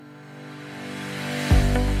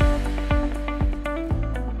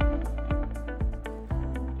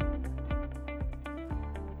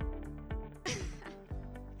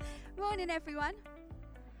everyone.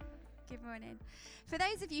 Good morning. For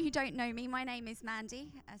those of you who don't know me, my name is Mandy,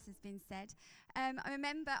 as has been said. I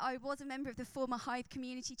was a member of the former Hythe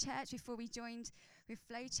Community Church before we joined with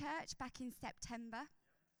Flow Church back in September.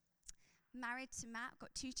 Married to Matt,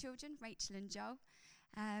 got 2 children, Rachel and Joel.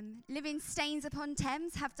 Live in Staines upon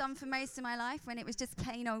Thames, have done for most of my life when it was just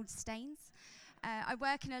plain old Staines. I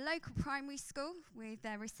work in a local primary school with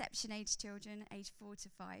reception-age children, aged 4 to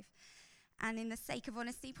 5. And in the sake of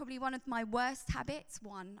honesty, probably one of my worst habits,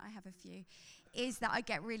 I have a few, is that I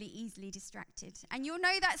get really easily distracted. And you'll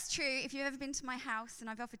know that's true if you've ever been to my house and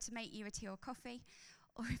I've offered to make you a tea or coffee,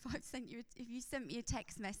 or if you sent me a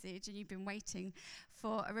text message and you've been waiting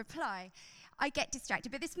for a reply. I get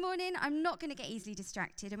distracted. But this morning, I'm not going to get easily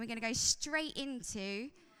distracted, and we're going to go straight into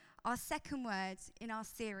our second word in our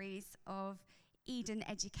series of Eden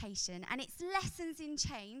education. And it's lessons in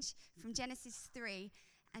change from Genesis 3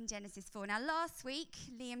 and Genesis 4. Now, last week,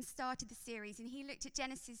 Liam started the series, and he looked at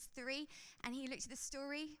Genesis 3, and he looked at the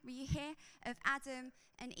story, were you here, of Adam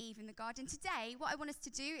and Eve in the garden. Today, what I want us to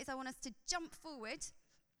do is I want us to jump forward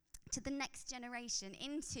to the next generation,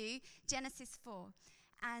 into Genesis 4,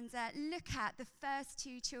 and look at the first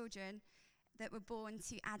 2 children that were born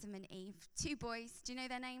to Adam and Eve. 2 boys. Do you know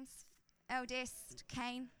their names? Eldest,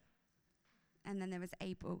 Cain, and then there was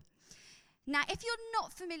Abel. Now, if you're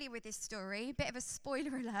not familiar with this story, bit of a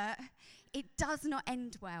spoiler alert, it does not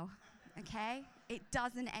end well, okay? It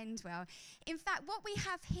doesn't end well. In fact, what we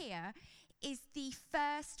have here is the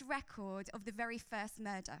first record of the very first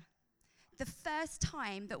murder. The first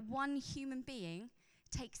time that one human being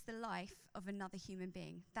takes the life of another human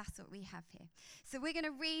being. That's what we have here. So we're going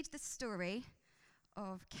to read the story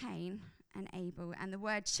of Cain and Abel, and the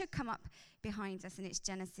word should come up behind us, and it's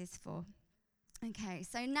Genesis 4. Okay,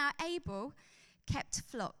 so now Abel kept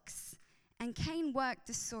flocks, and Cain worked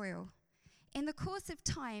the soil. In the course of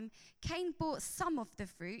time, Cain brought some of the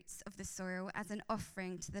fruits of the soil as an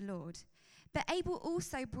offering to the Lord. But Abel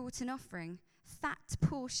also brought an offering, fat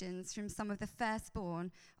portions from some of the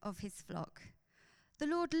firstborn of his flock. The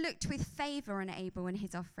Lord looked with favor on Abel and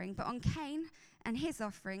his offering, but on Cain and his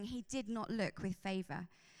offering he did not look with favor.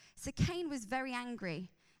 So Cain was very angry,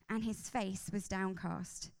 and his face was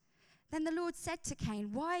downcast. Then the Lord said to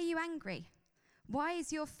Cain, "Why are you angry? Why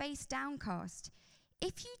is your face downcast?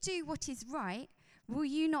 If you do what is right, will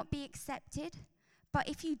you not be accepted? But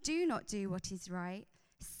if you do not do what is right,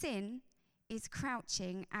 sin is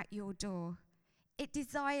crouching at your door. It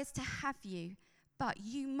desires to have you, but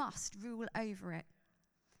you must rule over it."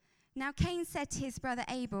 Now Cain said to his brother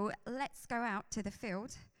Abel, "Let's go out to the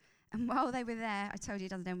field." And while they were there, I told you it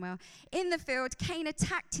doesn't end well, in the field, Cain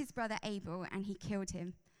attacked his brother Abel, and he killed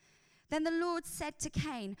him. Then the Lord said to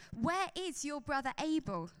Cain, "Where is your brother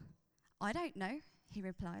Abel?" "I don't know," he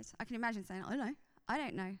replied. I can imagine saying, I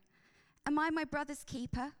don't know. "Am I my brother's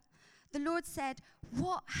keeper?" The Lord said,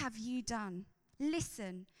 "What have you done?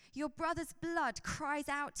 Listen, your brother's blood cries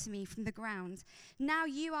out to me from the ground. Now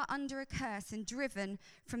you are under a curse and driven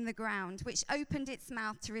from the ground, which opened its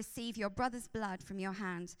mouth to receive your brother's blood from your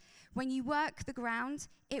hand. When you work the ground,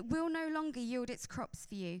 it will no longer yield its crops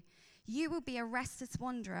for you. You will be a restless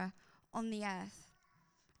wanderer on the earth."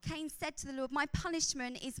 Cain said to the Lord, "My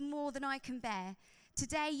punishment is more than I can bear.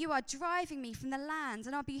 Today you are driving me from the land,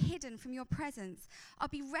 and I'll be hidden from your presence. I'll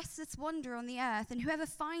be restless wanderer on the earth, and whoever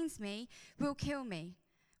finds me will kill me."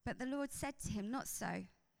 But the Lord said to him, "Not so.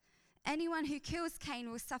 Anyone who kills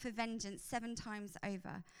Cain will suffer vengeance 7 times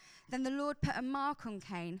over." Then the Lord put a mark on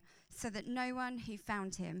Cain so that no one who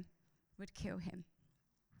found him would kill him.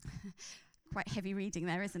 Quite heavy reading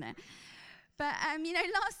there, isn't it? But,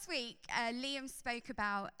 last week, Liam spoke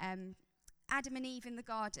about Adam and Eve in the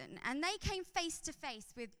garden, and they came face to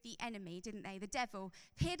face with the enemy, didn't they? The devil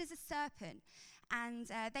appeared as a serpent, and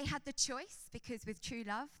they had the choice, because with true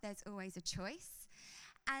love, there's always a choice.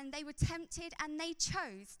 And they were tempted, and they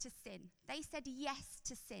chose to sin. They said yes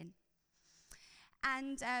to sin.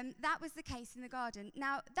 And that was the case in the garden.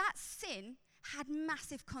 Now, that sin had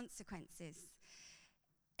massive consequences.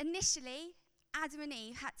 Initially, Adam and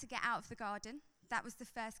Eve had to get out of the garden. That was the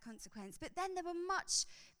first consequence. But then there were much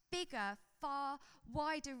bigger, far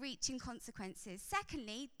wider reaching consequences.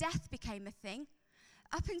 Secondly, death became a thing.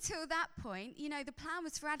 Up until that point, the plan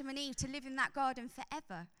was for Adam and Eve to live in that garden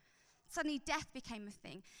forever. Suddenly death became a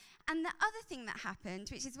thing. And the other thing that happened,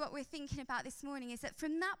 which is what we're thinking about this morning, is that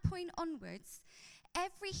from that point onwards,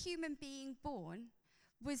 every human being born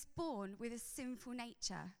was born with a sinful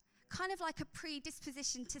nature, kind of like a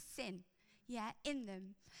predisposition to sin. In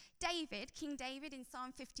them. David, King David in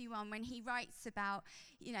Psalm 51, when he writes about,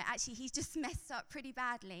 actually he's just messed up pretty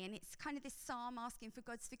badly, and it's kind of this psalm asking for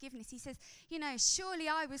God's forgiveness. He says, surely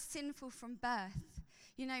I was sinful from birth,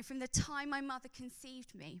 from the time my mother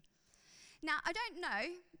conceived me. Now, I don't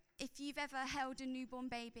know if you've ever held a newborn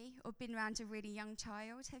baby or been around a really young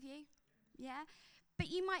child, have you? Yeah? But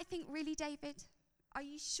you might think, really, David? Are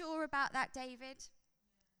you sure about that, David?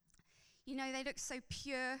 They look so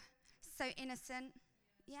pure, so innocent.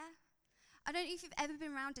 Yeah? I don't know if you've ever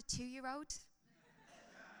been around a 2-year-old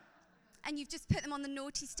and you've just put them on the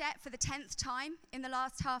naughty step for the 10th time in the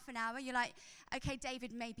last half an hour. You're like, okay,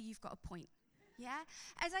 David, maybe you've got a point. Yeah?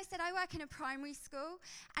 As I said, I work in a primary school,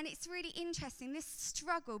 and it's really interesting, this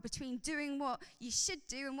struggle between doing what you should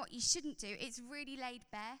do and what you shouldn't do, it's really laid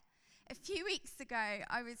bare. A few weeks ago,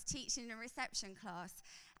 I was teaching a reception class,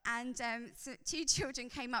 and so 2 children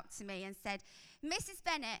came up to me and said, Mrs.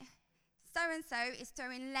 Bennett, so-and-so is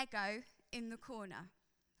throwing Lego in the corner.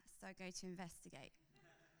 So I go to investigate.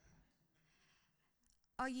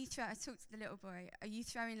 I talked to the little boy, are you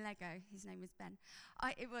throwing Lego? His name was Ben.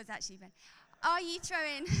 It was actually Ben. Are you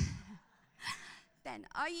throwing, Ben,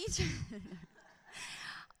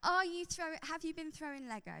 have you been throwing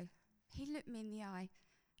Lego? He looked me in the eye.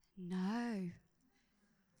 No.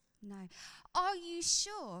 Are you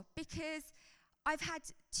sure? Because I've had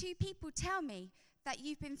 2 people tell me that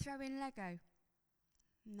you've been throwing Lego.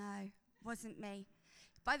 No, wasn't me.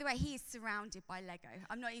 By the way, he is surrounded by Lego.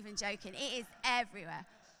 I'm not even joking. It is everywhere.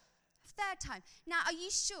 3rd time. Now, are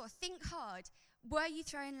you sure? Think hard. Were you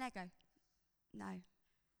throwing Lego? No.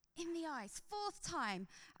 In the eyes. 4th time,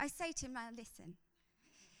 I say to him, now listen.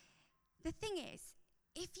 The thing is,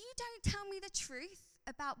 if you don't tell me the truth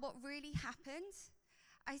about what really happened,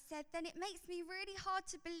 I said, then it makes me really hard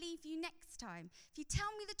to believe you next time. If you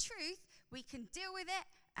tell me the truth, we can deal with it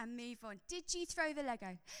and move on. Did you throw the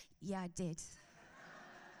Lego? Yeah, I did.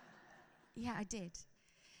 Yeah, I did.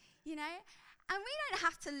 And we don't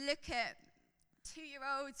have to look at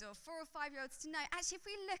 2-year-olds or 4 or 5-year-olds to know. Actually, if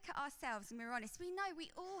we look at ourselves and we're honest, we know we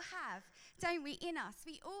all have, don't we, in us,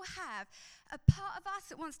 we all have a part of us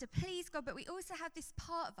that wants to please God, but we also have this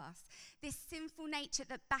part of us, this sinful nature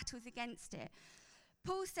that battles against it.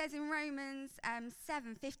 Paul says in Romans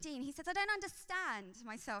 7:15, he says, I don't understand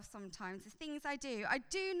myself sometimes, the things I do. I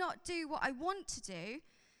do not do what I want to do,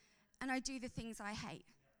 and I do the things I hate.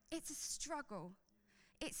 It's a struggle.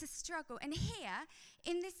 It's a struggle. And here,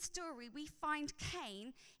 in this story, we find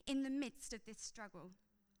Cain in the midst of this struggle.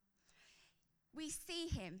 We see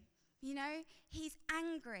him, he's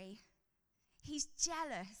angry. He's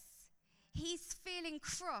jealous. He's feeling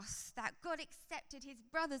cross that God accepted his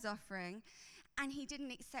brother's offering and he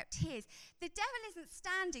didn't accept his. The devil isn't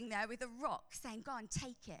standing there with a rock saying, go on,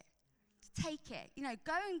 take it. Take it.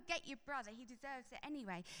 Go and get your brother. He deserves it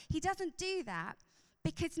anyway. He doesn't do that.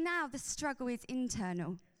 Because now the struggle is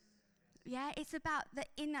internal. Yeah, it's about the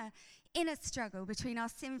inner struggle between our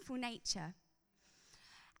sinful nature.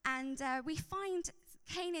 And we find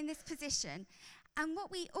Cain in this position. And what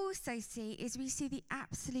we also see is we see the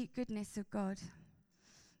absolute goodness of God.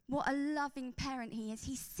 What a loving parent he is.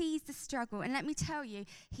 He sees the struggle. And let me tell you,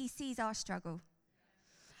 he sees our struggle.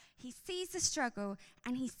 He sees the struggle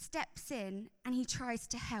and he steps in and he tries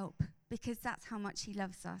to help because that's how much he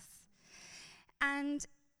loves us. And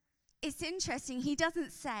it's interesting, he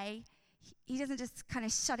doesn't just kind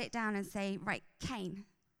of shut it down and say, right, Cain,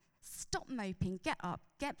 stop moping, get up,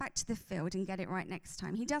 get back to the field and get it right next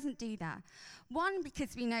time. He doesn't do that. One,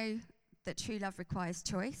 because we know that true love requires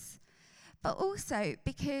choice, but also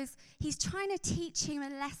because he's trying to teach him a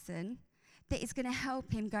lesson that is going to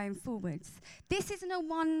help him going forwards. This isn't a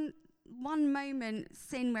one moment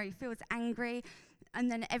sin where he feels angry and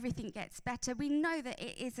then everything gets better. We know that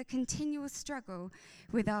it is a continual struggle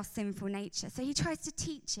with our sinful nature. So he tries to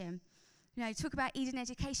teach him. Talk about Eden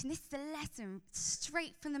education. This is a lesson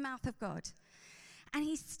straight from the mouth of God. And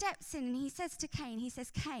he steps in and he says to Cain,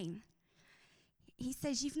 Cain,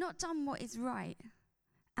 you've not done what is right.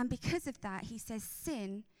 And because of that, he says,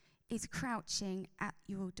 sin is crouching at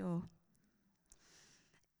your door.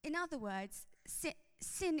 In other words,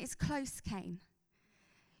 sin is close, Cain.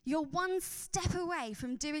 You're one step away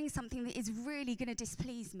from doing something that is really going to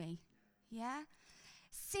displease me. Yeah?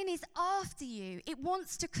 Sin is after you. It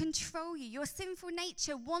wants to control you. Your sinful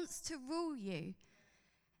nature wants to rule you.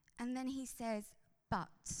 And then he says, but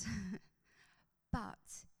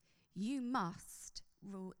you must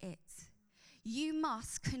rule it. You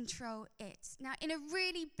must control it. Now, in a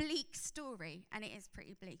really bleak story, and it is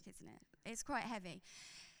pretty bleak, isn't it? It's quite heavy.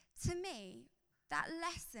 To me, that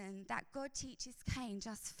lesson that God teaches Cain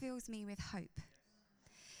just fills me with hope.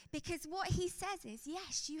 Because what he says is,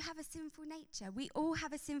 yes, you have a sinful nature. We all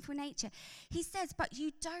have a sinful nature. He says, but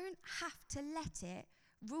you don't have to let it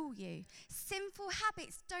rule you. Sinful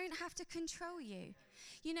habits don't have to control you.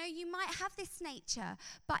 You know, you might have this nature,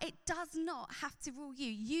 but it does not have to rule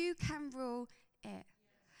you. You can rule it.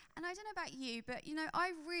 And I don't know about you, but, you know,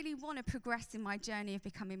 I really want to progress in my journey of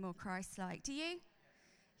becoming more Christ-like. Do you?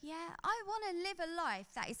 Yeah, I want to live a life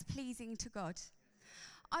that is pleasing to God.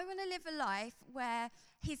 I want to live a life where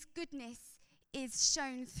his goodness is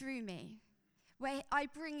shown through me, where I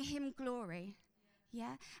bring him glory.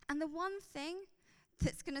 Yeah? And the one thing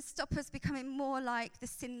that's going to stop us becoming more like the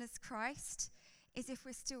sinless Christ is if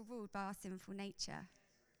we're still ruled by our sinful nature.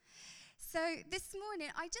 So this morning,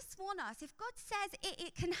 I just want us, if God says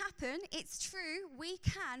it can happen, it's true, we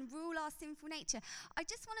can rule our sinful nature. I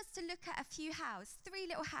just want us to look at a few hows, 3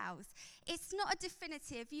 little hows. It's not a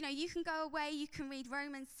definitive, you know, you can go away, you can read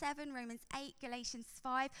Romans 7, Romans 8, Galatians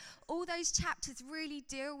 5. All those chapters really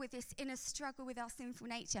deal with this inner struggle with our sinful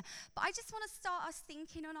nature. But I just want to start us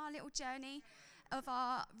thinking on our little journey of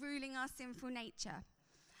our ruling our sinful nature.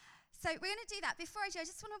 So we're going to do that. Before I do, I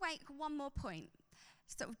just want to make one more point.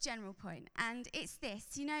 Sort of general point, and it's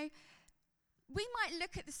this, you know, we might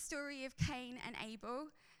look at the story of Cain and Abel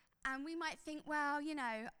and we might think, well, you know,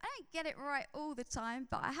 I don't get it right all the time,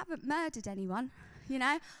 but I haven't murdered anyone, you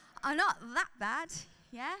know, I'm not that bad,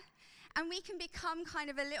 yeah, and we can become kind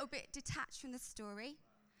of a little bit detached from the story.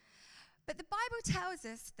 But the Bible tells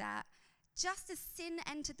us that just as sin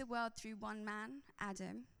entered the world through one man,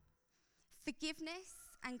 Adam, forgiveness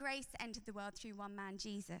and grace entered the world through one man,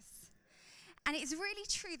 Jesus. And it's really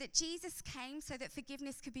true that Jesus came so that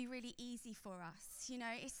forgiveness could be really easy for us. You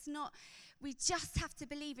know, it's not, we just have to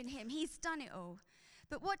believe in him. He's done it all.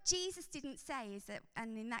 But what Jesus didn't say is that,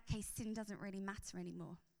 and in that case, sin doesn't really matter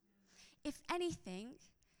anymore. If anything,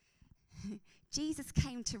 Jesus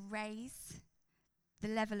came to raise the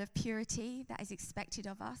level of purity that is expected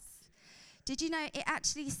of us. Did you know it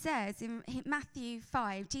actually says in Matthew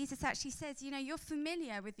 5, Jesus actually says, you know, you're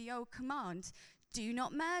familiar with the old command, do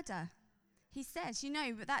not murder. He says, you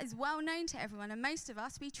know, but that is well known to everyone, and most of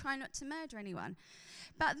us, we try not to murder anyone.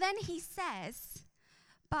 But then he says,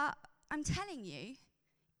 but I'm telling you,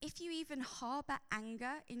 if you even harbor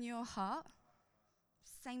anger in your heart,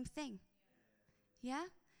 same thing. Yeah?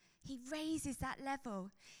 He raises that level.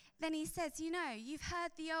 Then he says, you know, you've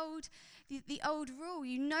heard the old rule,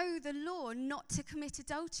 you know the law not to commit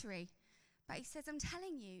adultery. But he says, I'm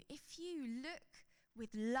telling you, if you look with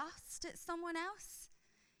lust at someone else,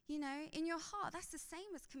 you know, in your heart, that's the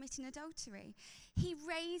same as committing adultery. He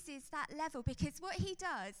raises that level because what he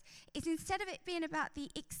does is instead of it being about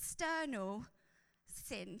the external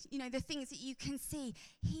sin, you know, the things that you can see,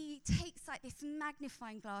 he takes like this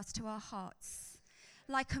magnifying glass to our hearts,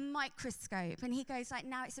 like a microscope, and he goes like,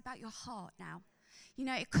 now it's about your heart now. You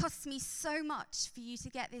know, it costs me so much for you to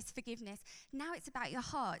get this forgiveness. Now it's about your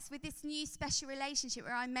hearts. With this new special relationship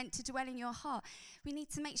where I'm meant to dwell in your heart, we need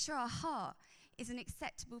to make sure our heart is an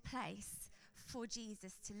acceptable place for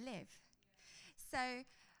Jesus to live. So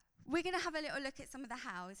we're going to have a little look at some of the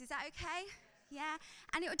hows. Is that okay? Yeah?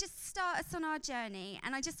 And it will just start us on our journey.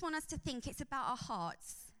 And I just want us to think it's about our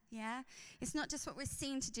hearts. Yeah? It's not just what we're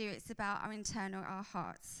seen to do. It's about our internal, our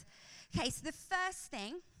hearts. Okay, so the first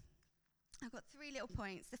thing, I've got 3 little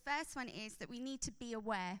points. The first one is that we need to be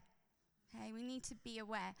aware. Okay, we need to be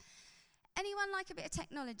aware. Anyone like a bit of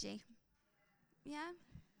technology? Yeah?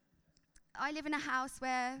 I live in a house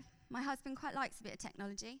where my husband quite likes a bit of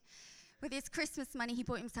technology. With his Christmas money, he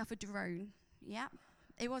bought himself a drone. Yeah.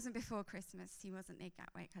 It wasn't before Christmas. He wasn't near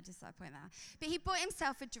Gatwick. I just thought I'd point that out. But he bought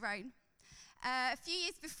himself a drone. A few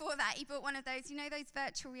years before that, he bought one of those, you know, those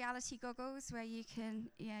virtual reality goggles where you can,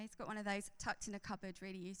 yeah, he's got one of those tucked in a cupboard,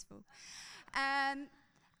 really useful. And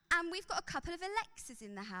we've got a couple of Alexas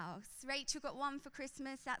in the house. Rachel got one for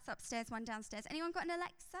Christmas. That's upstairs, one downstairs. Anyone got an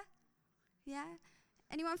Alexa? Yeah?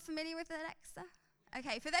 Anyone familiar with Alexa?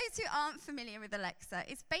 Okay, for those who aren't familiar with Alexa,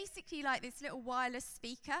 it's basically like this little wireless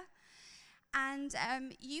speaker. And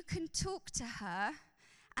you can talk to her,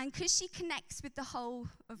 and because she connects with the whole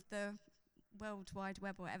of the World Wide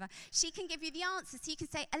Web or whatever, she can give you the answer. So you can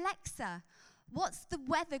say, Alexa, what's the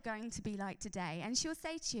weather going to be like today? And she'll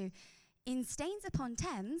say to you, in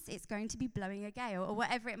Staines-upon-Thames, it's going to be blowing a gale, or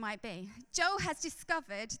whatever it might be. Joel has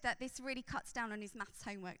discovered that this really cuts down on his maths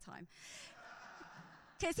homework time.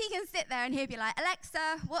 Because he can sit there and he'll be like,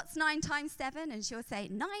 Alexa, what's 9 times 7? And she'll say,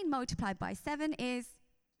 9 multiplied by 7 is...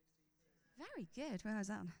 Very good, well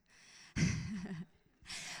done.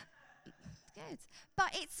 Good.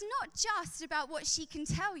 But it's not just about what she can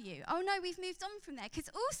tell you. Oh no, we've moved on from there. Because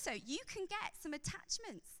also, you can get some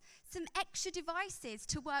attachments, some extra devices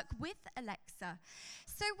to work with Alexa.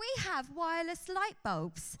 So we have wireless light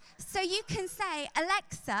bulbs. So you can say,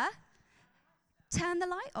 Alexa, turn the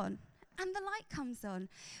light on. And the light comes on.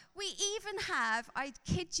 We even have, I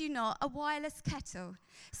kid you not, a wireless kettle.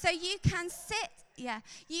 So you can sit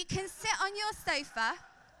on your sofa.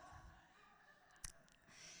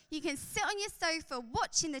 You can sit on your sofa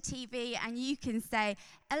watching the TV and you can say,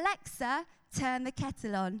 Alexa, turn the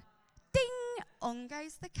kettle on. Ding! On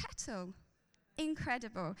goes the kettle.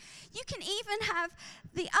 Incredible. You can even have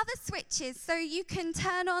the other switches so you can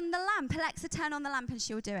turn on the lamp. Alexa, turn on the lamp and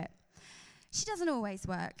she'll do it. She doesn't always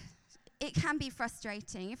work. It can be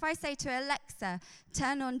frustrating. If I say to Alexa,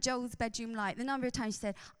 turn on Joel's bedroom light, the number of times she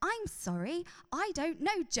said, I'm sorry, I don't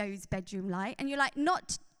know Joe's bedroom light. And you're like,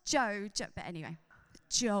 not Joe, but anyway,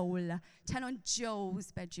 Joel. Turn on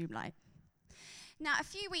Joel's bedroom light. Now, a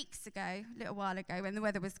few weeks ago, a little while ago, when the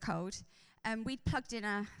weather was cold, we'd plugged in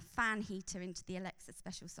a fan heater into the Alexa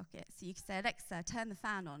special socket. So you could say, Alexa, turn the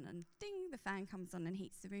fan on, and ding, the fan comes on and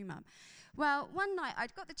heats the room up. Well, one night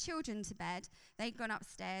I'd got the children to bed. They'd gone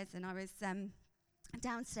upstairs, and I was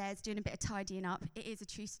downstairs doing a bit of tidying up. It is a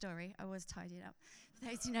true story. I was tidying up, for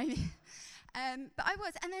those who know me. But I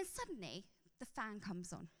was, and then suddenly the fan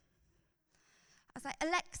comes on. I was like,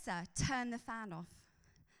 Alexa, turn the fan off.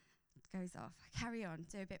 It goes off. I carry on,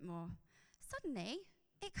 do a bit more. Suddenly,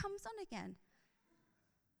 it comes on again.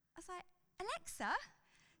 I was like, Alexa,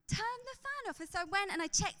 turn the fan off. And so I went and I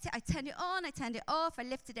checked it. I turned it on, I turned it off, I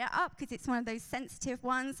lifted it up because it's one of those sensitive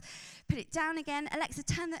ones. Put it down again. Alexa,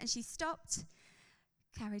 turn that, and she stopped.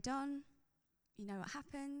 Carried on. You know what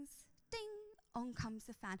happens? Ding, on comes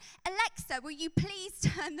the fan. Alexa, will you please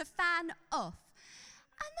turn the fan off?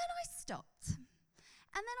 And then I stopped.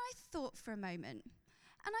 And then I thought for a moment.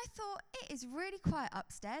 And I thought, it is really quiet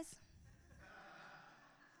upstairs.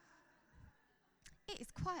 It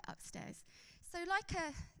is quiet upstairs. So like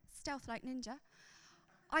a stealth-like ninja,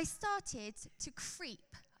 I started to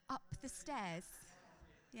creep up the stairs.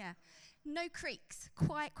 Yeah. No creaks.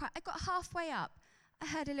 Quiet. I got halfway up. I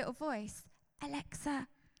heard a little voice. Alexa,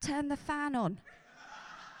 turn the fan on.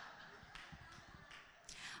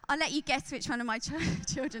 I'll let you guess which one of my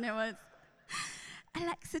children it was.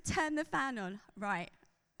 Alexa, turn the fan on. Right.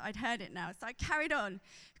 I'd heard it now. So I carried on,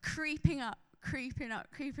 creeping up. It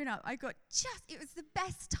was the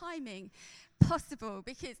best timing possible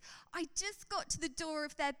because I just got to the door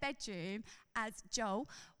of their bedroom as Joel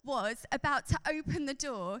was about to open the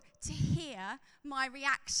door to hear my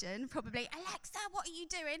reaction, probably, Alexa, what are you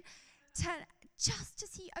doing? Just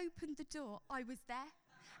as he opened the door, I was there.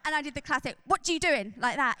 And I did the classic, what are you doing?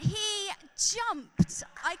 Like that. He jumped.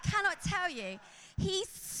 I cannot tell you. He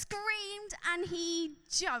screamed and he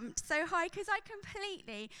jumped so high because I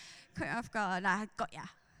completely caught him off guard. I got ya.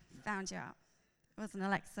 Found you out. It wasn't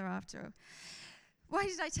Alexa after all. Why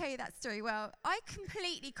did I tell you that story? Well, I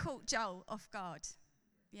completely caught Joel off guard.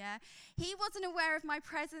 Yeah. He wasn't aware of my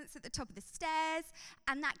presence at the top of the stairs,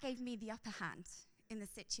 and that gave me the upper hand in the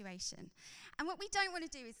situation. And what we don't want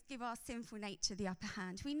to do is give our sinful nature the upper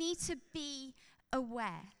hand. We need to be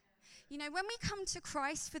aware. You know, when we come to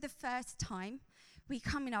Christ for the first time, we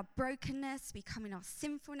come in our brokenness, we come in our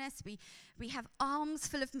sinfulness, we have arms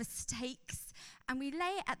full of mistakes, and we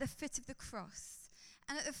lay it at the foot of the cross.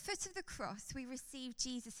 And at the foot of the cross, we receive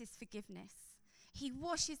Jesus' forgiveness. He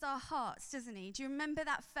washes our hearts, doesn't he? Do you remember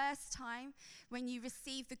that first time when you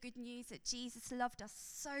received the good news that Jesus loved us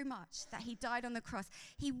so much that he died on the cross?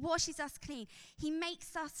 He washes us clean. He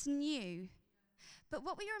makes us new. But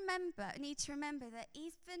what we need to remember that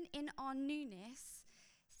even in our newness,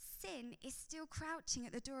 sin is still crouching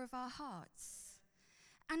at the door of our hearts.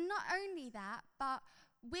 And not only that, but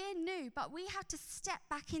we're new, but we have to step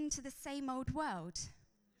back into the same old world.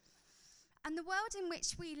 And the world in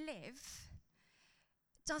which we live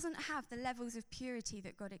doesn't have the levels of purity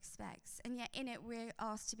that God expects. And yet in it we're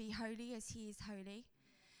asked to be holy as he is holy.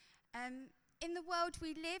 In the world we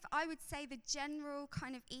live, I would say the general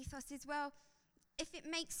kind of ethos is, well, if it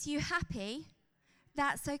makes you happy,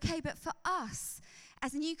 that's okay. But for us,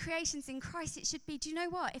 as new creations in Christ, it should be, do you know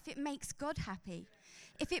what? If it makes God happy,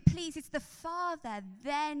 if it pleases the Father,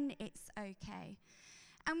 then it's okay.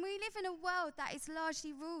 And we live in a world that is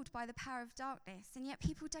largely ruled by the power of darkness, and yet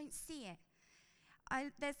people don't see it.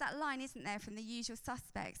 There's that line, isn't there, from The Usual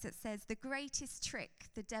Suspects that says, the greatest trick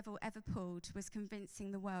the devil ever pulled was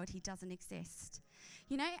convincing the world he doesn't exist.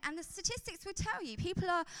 You know, and the statistics will tell you, people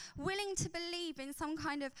are willing to believe in some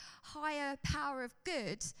kind of higher power of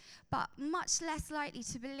good, but much less likely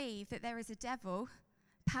to believe that there is a devil,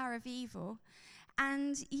 power of evil.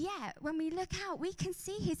 And yet, when we look out, we can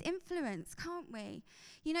see his influence, can't we?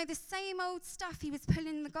 You know, the same old stuff he was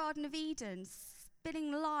pulling in the Garden of Eden,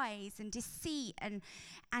 spilling lies and deceit and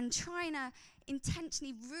trying to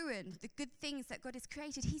intentionally ruin the good things that God has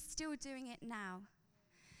created. He's still doing it now.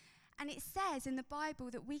 And it says in the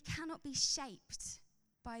Bible that we cannot be shaped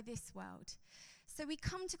by this world. So we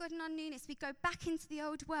come to God in our newness, we go back into the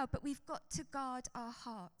old world, but we've got to guard our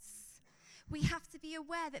hearts. We have to be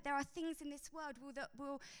aware that there are things in this world that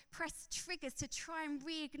will press triggers to try and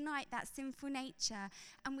reignite that sinful nature,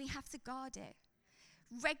 and we have to guard it.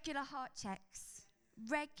 Regular heart checks.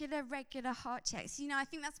 Regular heart checks. You know, I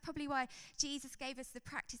think that's probably why Jesus gave us the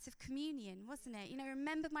practice of communion, wasn't it? You know,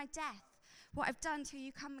 remember my death, what I've done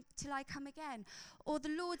till I come again. Or the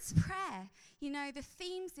Lord's Prayer, you know, the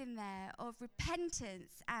themes in there of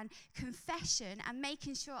repentance and confession and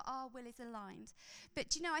making sure our will is aligned.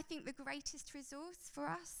 But you know, I think the greatest resource for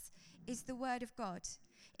us is the Word of God.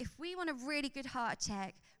 If we want a really good heart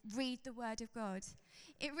check, read the Word of God.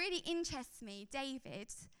 It really interests me, David,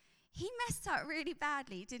 he messed up really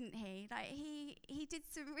badly, didn't he? Like, he did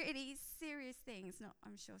some really serious things. Not,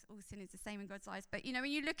 I'm sure all sin is the same in God's eyes, but, you know,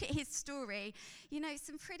 when you look at his story, you know,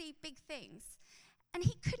 some pretty big things. And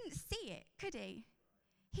he couldn't see it, could he?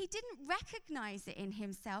 He didn't recognize it in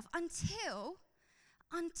himself until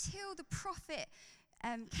the prophet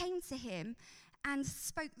came to him and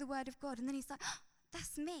spoke the word of God. And then he's like, oh,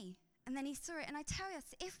 that's me. And then he saw it. And I tell us,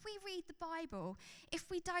 if we read the Bible, if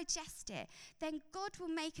we digest it, then God will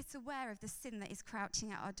make us aware of the sin that is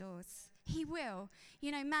crouching at our doors. He will.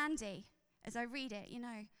 You know, Mandy, as I read it, you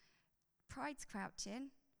know, pride's crouching.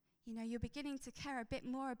 You know, you're beginning to care a bit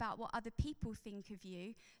more about what other people think of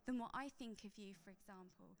you than what I think of you, for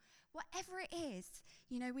example. Whatever it is,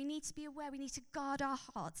 you know, we need to be aware. We need to guard our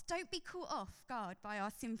hearts. Don't be caught off guard by our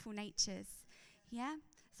sinful natures. Yeah?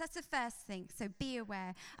 So that's the first thing. So be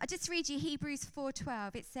aware. I just read you Hebrews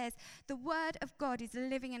 4:12. It says, the word of God is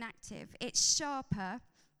living and active. It's sharper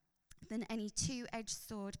than any two-edged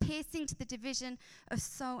sword, piercing to the division of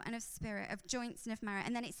soul and of spirit, of joints and of marrow.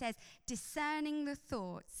 And then it says, discerning the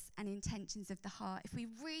thoughts and intentions of the heart. If we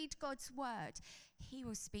read God's word, he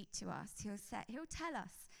will speak to us. He'll tell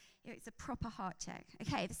us. It's a proper heart check.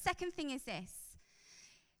 Okay, the second thing is this.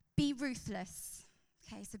 Be ruthless.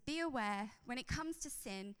 Okay, so be aware. When it comes to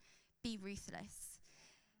sin, be ruthless.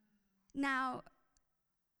 Now,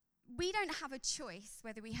 we don't have a choice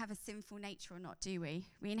whether we have a sinful nature or not, do we?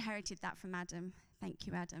 We inherited that from Adam. Thank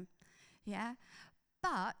you, Adam. Yeah?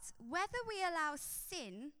 But whether we allow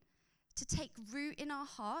sin to take root in our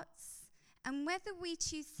hearts and whether we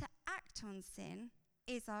choose to act on sin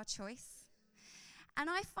is our choice. And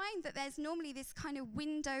I find that there's normally this kind of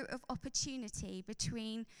window of opportunity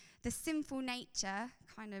between the sinful nature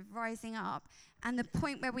kind of rising up and the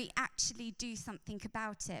point where we actually do something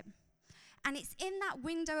about it. And it's in that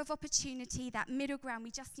window of opportunity, that middle ground,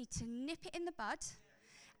 we just need to nip it in the bud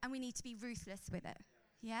and we need to be ruthless with it.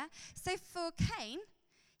 Yeah? So for Cain,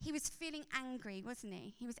 he was feeling angry, wasn't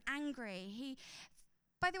he? He was angry.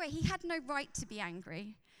 By the way, he had no right to be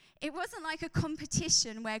angry. It wasn't like a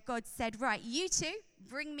competition where God said, right, you two,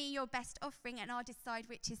 bring me your best offering and I'll decide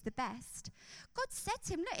which is the best. God said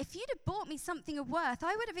to him, look, if you'd have bought me something of worth,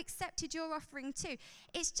 I would have accepted your offering too.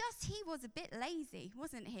 It's just he was a bit lazy,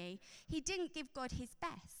 wasn't he? He didn't give God his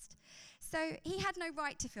best. So he had no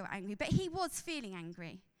right to feel angry, but he was feeling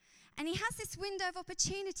angry. And he has this window of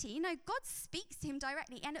opportunity. You know, God speaks to him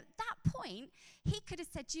directly. And at that point, he could have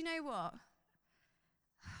said, you know what?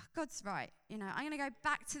 God's right. You know, I'm going to go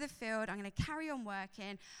back to the field. I'm going to carry on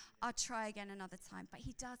working. I'll try again another time. But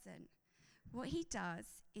he doesn't. What he does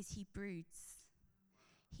is he broods.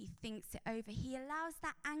 He thinks it over. He allows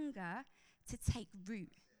that anger to take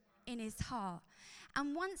root in his heart.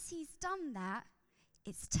 And once he's done that,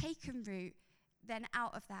 it's taken root. Then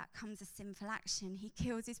out of that comes a sinful action. He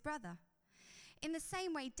kills his brother. In the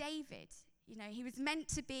same way, David, you know, he was meant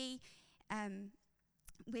to be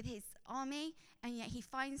with his army, and yet he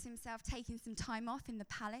finds himself taking some time off in the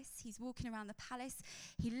palace. He's walking around the palace.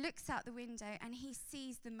 He looks out the window and he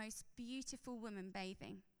sees the most beautiful woman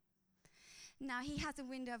bathing. Now he has a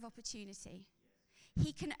window of opportunity.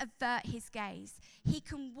 He can avert his gaze. He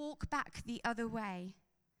can walk back the other way,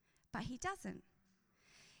 but he doesn't.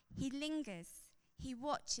 He lingers, he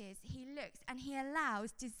watches, he looks, and he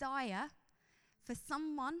allows desire for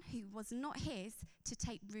someone who was not his to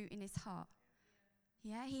take root in his heart.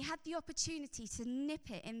 Yeah, he had the opportunity to nip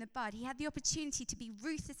it in the bud. He had the opportunity to be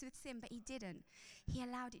ruthless with sin, but he didn't. He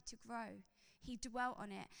allowed it to grow. He dwelt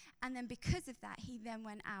on it. And then because of that, he then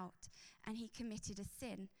went out and he committed a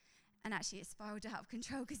sin. And actually it spiraled out of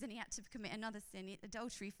control because then he had to commit another sin,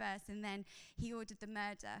 adultery first, and then he ordered the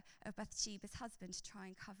murder of Bathsheba's husband to try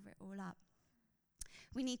and cover it all up.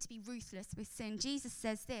 We need to be ruthless with sin. Jesus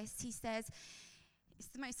says this. He says, it's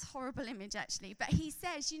the most horrible image actually, but he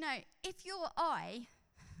says, if your eye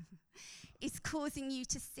is causing you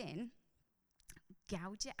to sin,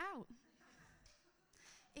 gouge it out.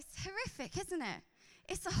 It's horrific, isn't it?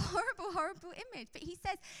 It's a horrible, horrible image. But he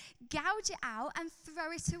says, gouge it out and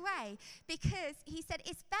throw it away. Because he said,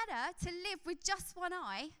 it's better to live with just one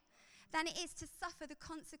eye than it is to suffer the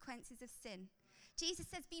consequences of sin. Jesus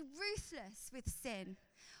says, be ruthless with sin.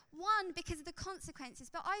 One, because of the consequences.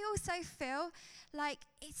 But I also feel like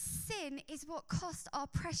sin is what cost our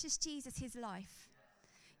precious Jesus his life.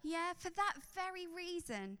 Yeah, for that very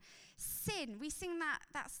reason. Sin, we sing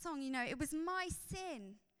that song, it was my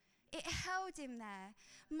sin. It held him there.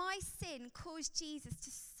 My sin caused Jesus to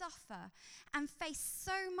suffer and face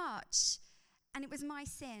so much, and it was my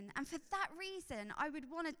sin. And for that reason, I would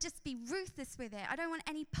want to just be ruthless with it. I don't want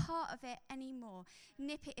any part of it anymore.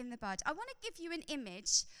 Nip it in the bud. I want to give you an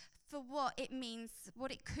image for what it means,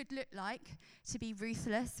 what it could look like to be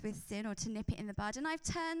ruthless with sin or to nip it in the bud. And I've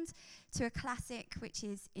turned to a classic, which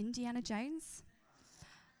is Indiana Jones.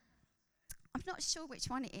 I'm not sure which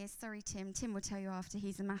one it is. Sorry, Tim. Tim will tell you after.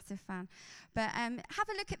 He's a massive fan. But have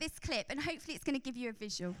a look at this clip, and hopefully it's going to give you a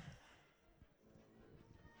visual.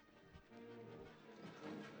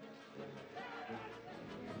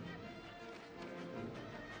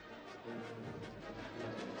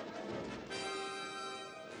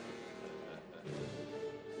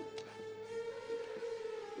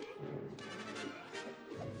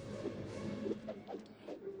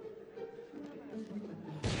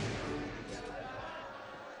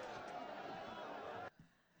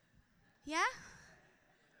 Yeah?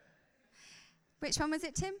 Which one was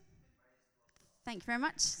it, Tim? Thank you very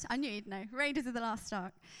much. I knew you'd know. Raiders of the Lost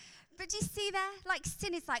Ark. But do you see there? Like,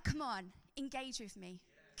 sin is like, come on, engage with me.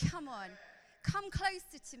 Come on. Come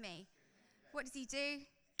closer to me. What does he do?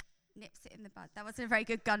 Nips it in the bud. That wasn't a very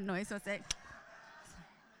good gun noise, was it?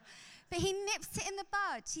 But he nips it in the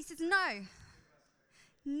bud. He says, no.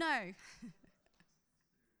 No.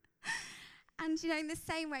 And, in the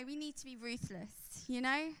same way, we need to be ruthless,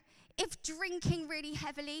 If drinking really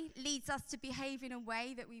heavily leads us to behave in a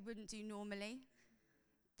way that we wouldn't do normally,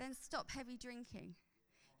 then stop heavy drinking.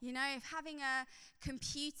 If having a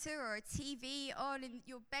computer or a TV on in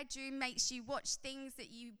your bedroom makes you watch things that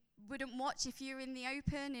you wouldn't watch if you were in the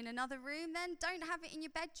open in another room, then don't have it in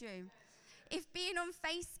your bedroom. If being on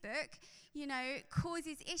Facebook,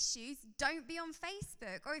 causes issues, don't be on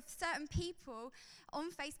Facebook. Or if certain people on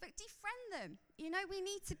Facebook, defriend them. We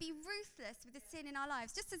need to be ruthless with the sin in our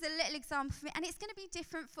lives. Just as a little example for me, and it's going to be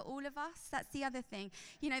different for all of us. That's the other thing.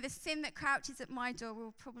 The sin that crouches at my door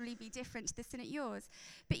will probably be different to the sin at yours.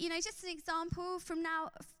 But, just an example from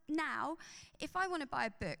now, if I want to buy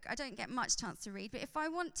a book, I don't get much chance to read, but if I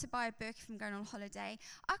want to buy a book, if I'm going on holiday,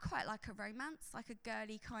 I quite like a romance, like a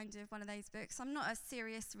girly kind of one of those books. I'm not a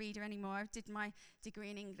serious reader anymore. I did my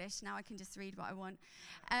degree in English. Now I can just read what I want.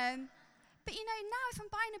 But now if I'm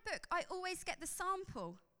buying a book, I always get the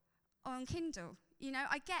sample on Kindle.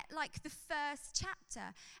 I get like the first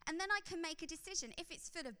chapter, and then I can make a decision. If it's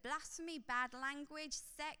full of blasphemy, bad language,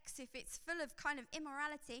 sex, if it's full of kind of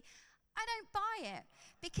immorality, I don't buy it,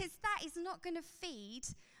 because that is not going to feed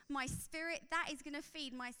my spirit. That is going to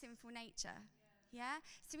feed my sinful nature. Yeah?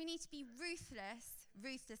 So we need to be ruthless,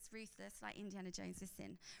 like Indiana Jones with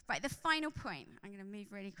sin. Right, the final point. I'm going to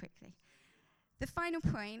move really quickly. The final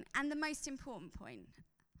point, and the most important point.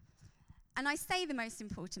 And I say the most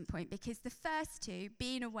important point because the first two,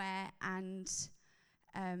 being aware and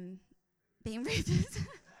being ruthless.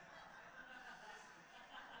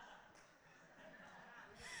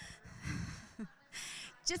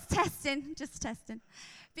 Just testing.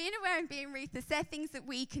 Being aware and being ruthless, they're things that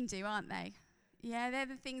we can do, aren't they? Yeah, they're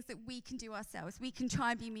the things that we can do ourselves. We can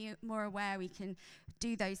try and be more aware. We can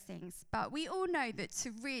do those things. But we all know that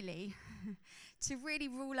to really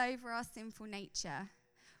rule over our sinful nature,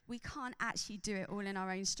 we can't actually do it all in our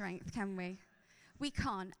own strength, can we? We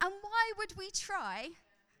can't. And why would we try?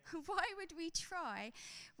 Why would we try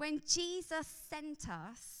when Jesus sent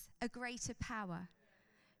us a greater power?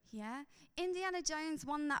 Yeah? Indiana Jones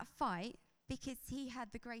won that fight because he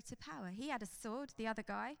had the greater power. He had a sword, the other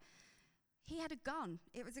guy. He had a gun.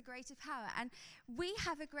 It was a greater power. And we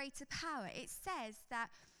have a greater power. It says that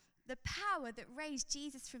the power that raised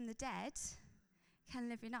Jesus from the dead can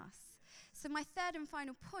live in us. So my third and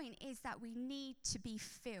final point is that we need to be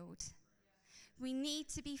filled. We need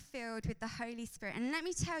to be filled with the Holy Spirit. And let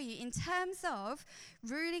me tell you, in terms of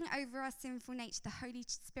ruling over our sinful nature, the Holy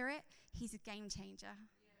Spirit, he's a game changer.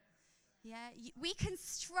 Yeah, we can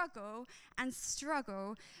struggle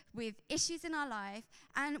with issues in our life,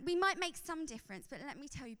 and we might make some difference, but let me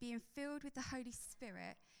tell you, being filled with the Holy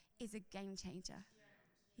Spirit is a game changer.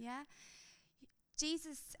 Yeah?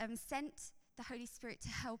 Jesus sent the Holy Spirit to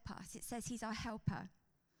help us. It says he's our helper.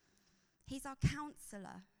 He's our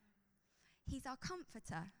counselor. He's our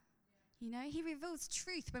comforter. You know, he reveals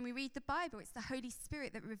truth. When we read the Bible, it's the Holy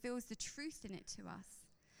Spirit that reveals the truth in it to us.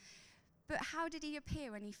 But how did he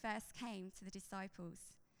appear when he first came to the disciples?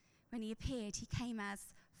 When he appeared, he came as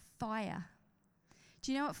fire.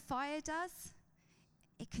 Do you know what fire does?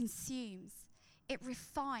 It consumes. It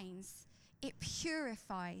refines. It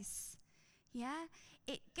purifies. Yeah?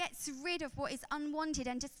 It gets rid of what is unwanted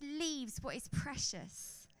and just leaves what is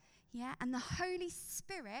precious. Yeah? And the Holy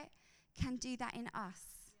Spirit can do that in us.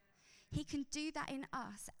 He can do that in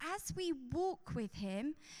us as we walk with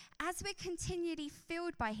him, as we're continually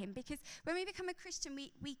filled by him. Because when we become a Christian,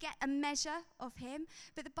 we get a measure of him.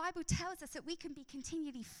 But the Bible tells us that we can be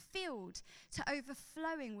continually filled to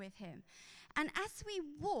overflowing with him. And as we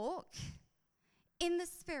walk in the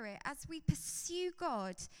Spirit, as we pursue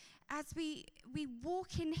God, as we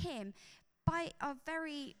walk in him, by our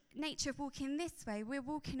very nature of walking this way, we're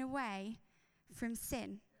walking away from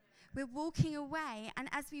sin. We're walking away, and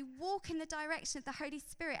as we walk in the direction of the Holy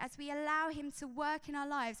Spirit, as we allow him to work in our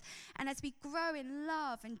lives, and as we grow in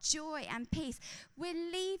love and joy and peace, we're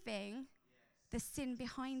leaving the sin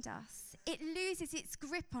behind us. It loses its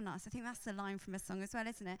grip on us. I think that's the line from a song as well,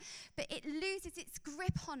 isn't it? But it loses its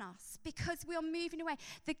grip on us because we are moving away.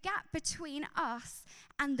 The gap between us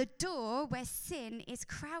and the door where sin is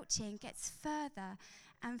crouching gets further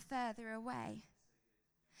and further away.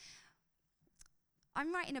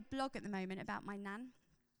 I'm writing a blog at the moment about my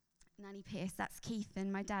Nanny Pierce. That's Keith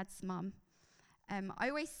and my dad's mum. I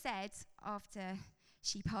always said after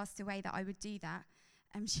she passed away that I would do that.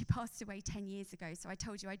 She passed away 10 years ago, so I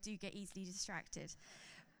told you I do get easily distracted.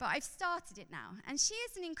 But I've started it now. And she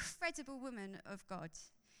is an incredible woman of God.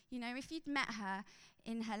 You know, if you'd met her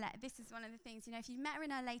in her, this is one of the things, you know, if you met her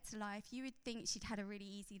in her later life, you would think she'd had a really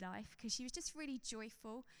easy life because she was just really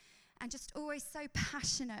joyful and just always so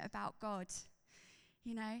passionate about God.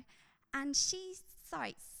 You know, and she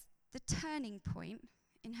cites the turning point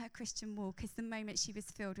in her Christian walk as the moment she was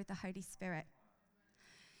filled with the Holy Spirit.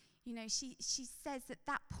 You know, she says at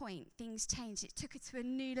that point things changed. It took her to a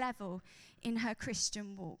new level in her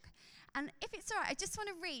Christian walk. And if it's all right, I just want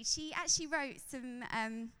to read. She actually wrote some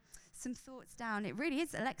thoughts down. It really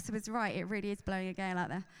is, Alexa was right, it really is blowing a gale out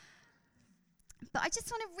there. But I just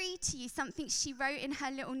want to read to you something she wrote in her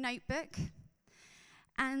little notebook.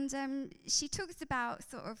 And she talks about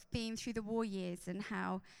sort of being through the war years and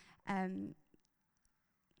how it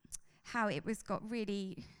got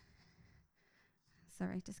really,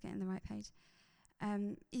 sorry, just getting the right page.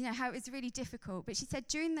 You know, how it was really difficult. But she said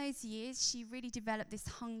during those years, she really developed this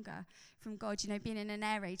hunger from God, you know, being in an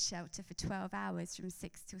air raid shelter for 12 hours from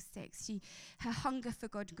 6 till 6. Her hunger for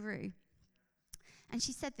God grew. And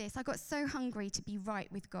she said this, I got so hungry to be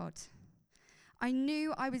right with God. I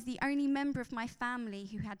knew I was the only member of my family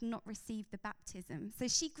who had not received the baptism. So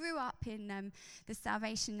she grew up in the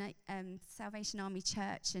Salvation Army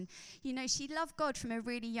Church. And, you know, she loved God from a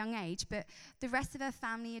really young age. But the rest of her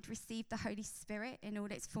family had received the Holy Spirit in all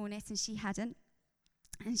its fullness, and she hadn't.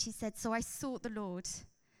 And she said, so I sought the Lord.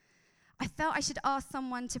 I felt I should ask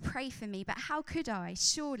someone to pray for me, but how could I?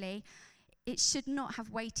 Surely it should not have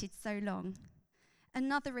waited so long.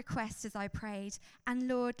 Another request as I prayed, and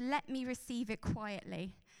Lord, let me receive it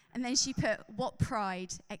quietly. And then she put, what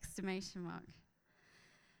pride, exclamation mark.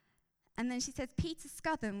 And then she says, Peter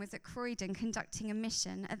Scutham was at Croydon conducting a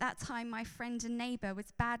mission. At that time, my friend and neighbour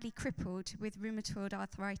was badly crippled with rheumatoid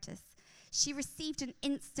arthritis. She received an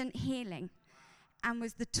instant healing and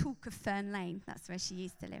was the talk of Fern Lane. That's where she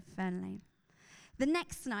used to live, Fern Lane. The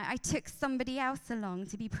next night, I took somebody else along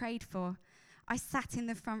to be prayed for. I sat in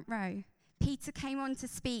the front row. Peter came on to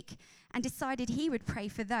speak and decided he would pray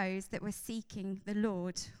for those that were seeking the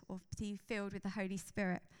Lord or be filled with the Holy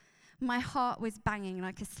Spirit. My heart was banging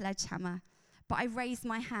like a sledgehammer, but I raised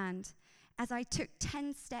my hand. As I took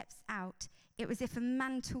 10 steps out, it was as if a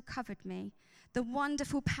mantle covered me. The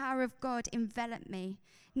wonderful power of God enveloped me.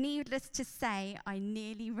 Needless to say, I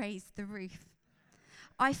nearly raised the roof.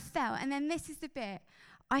 I felt, and then this is the bit,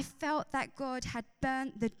 I felt that God had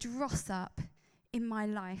burnt the dross up in my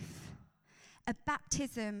life. A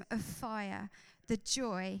baptism of fire. The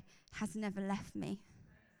joy has never left me.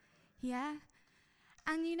 Yeah?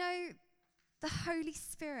 And you know, The Holy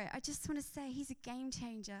Spirit, I just want to say he's a game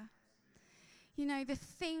changer. You know, the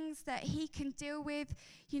things that he can deal with,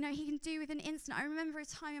 you know, he can do with an instant. I remember a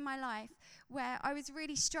time in my life where I was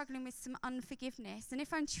really struggling with some unforgiveness. And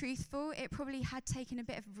if I'm truthful, it probably had taken a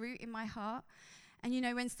bit of root in my heart. And, you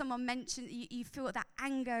know, when someone mentioned, you feel that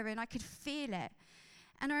anger, and I could feel it.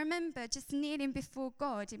 And I remember just kneeling before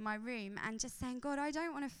God in my room and just saying, God, I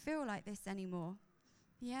don't want to feel like this anymore.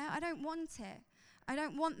 Yeah, I don't want it. I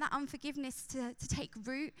don't want that unforgiveness to take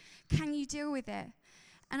root. Can you deal with it?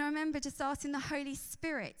 And I remember just asking the Holy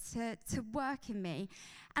Spirit to work in me.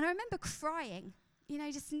 And I remember crying, you know,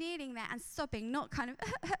 just kneeling there and sobbing, not kind of,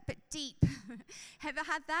 but deep. Ever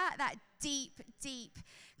had that? That deep, deep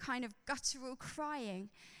kind of guttural crying.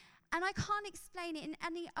 And I can't explain it in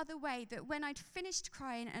any other way that when I'd finished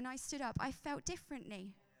crying and I stood up, I felt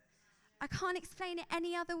differently. I can't explain it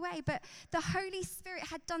any other way, but the Holy Spirit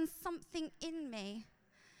had done something in me.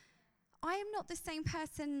 I am not the same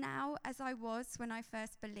person now as I was when I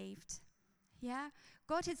first believed. Yeah?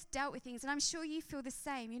 God has dealt with things, and I'm sure you feel the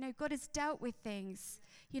same. You know, God has dealt with things.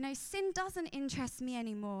 You know, sin doesn't interest me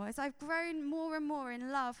anymore. As I've grown more and more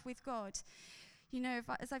in love with God, you know,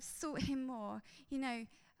 as I've sought him more, you know,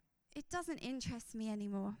 it doesn't interest me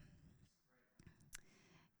anymore.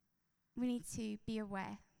 We need to be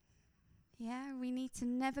aware. Yeah? We need to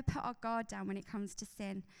never put our guard down when it comes to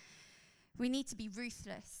sin. We need to be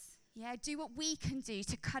ruthless. Yeah, do what we can do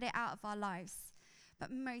to cut it out of our lives. But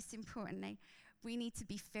most importantly, we need to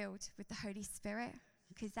be filled with the Holy Spirit,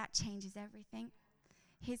 because that changes everything.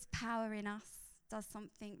 His power in us does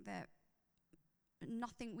something that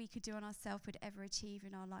nothing we could do on ourselves would ever achieve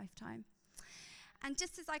in our lifetime. And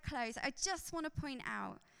just as I close, I just want to point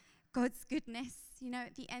out God's goodness. You know,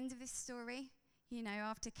 at the end of this story, you know,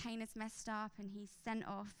 after Cain has messed up and he's sent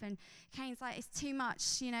off, and Cain's like, it's too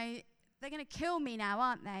much, you know, they're going to kill me now,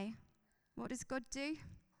 aren't they? What does God do?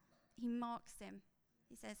 He marks him.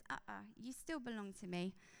 He says, you still belong to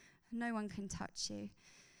me. No one can touch you.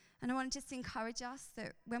 And I want to just encourage us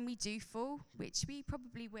that when we do fall, which we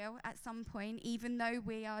probably will at some point, even though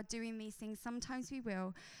we are doing these things, sometimes we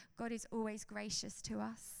will, God is always gracious to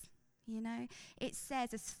us. You know, it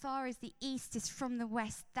says as far as the east is from the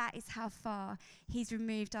west, that is how far he's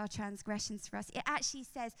removed our transgressions for us. It actually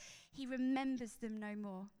says he remembers them no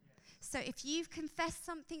more. So if you've confessed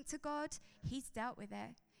something to God, he's dealt with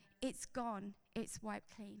it. It's gone. It's wiped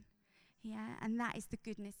clean. Yeah, and that is the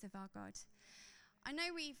goodness of our God. I know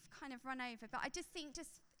we've kind of run over, but I just think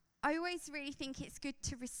I always really think it's good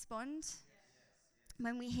to respond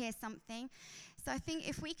when we hear something. So I think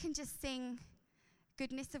if we can just sing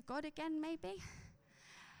Goodness of God again, maybe.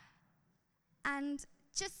 And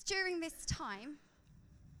just during this time,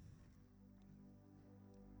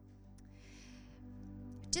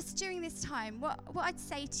 what I'd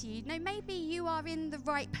say to you, maybe you are in the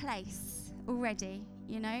right place already,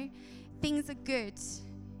 you know. Things are good.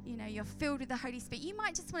 You know, you're filled with the Holy Spirit. You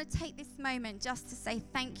might just want to take this moment just to say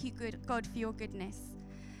thank you, God, for your goodness,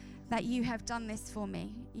 that you have done this for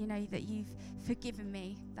me, you know, that you've forgiven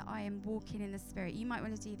me, that I am walking in the Spirit. You might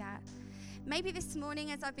want to do that. Maybe this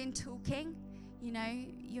morning as I've been talking, you know,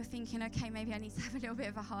 you're thinking, okay, maybe I need to have a little bit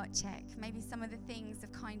of a heart check. Maybe some of the things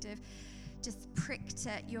have kind of just pricked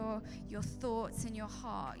at your thoughts and your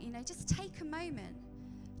heart. You know, just take a moment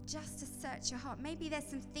just to search your heart. Maybe there's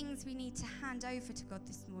some things we need to hand over to God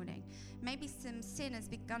this morning. Maybe some sin has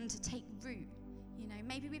begun to take root. You know,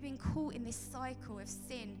 maybe we've been caught in this cycle of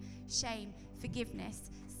sin, shame,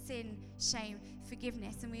 forgiveness, sin, shame,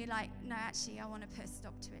 forgiveness, and we're like, no, actually, I want to put a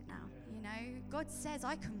stop to it now. You know, God says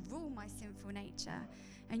I can rule my sinful nature,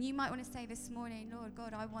 and you might want to say this morning, Lord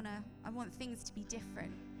God, I want things to be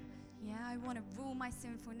different. Yeah, I want to rule my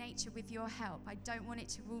sinful nature with your help. I don't want it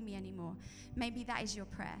to rule me anymore. Maybe that is your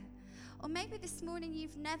prayer. Or maybe this morning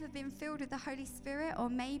you've never been filled with the Holy Spirit, or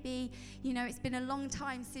maybe, you know, it's been a long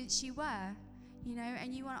time since you were, you know,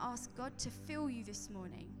 and you want to ask God to fill you this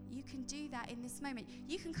morning. You can do that in this moment.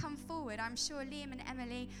 You can come forward. I'm sure Liam and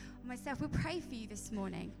Emily and myself will pray for you this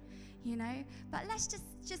morning, you know. But let's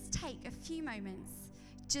just take a few moments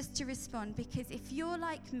just to respond, because if you're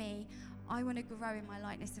like me, I want to grow in my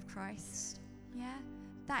likeness of Christ. Yeah?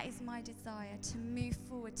 That is my desire, to move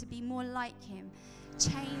forward, to be more like him.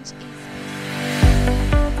 Change is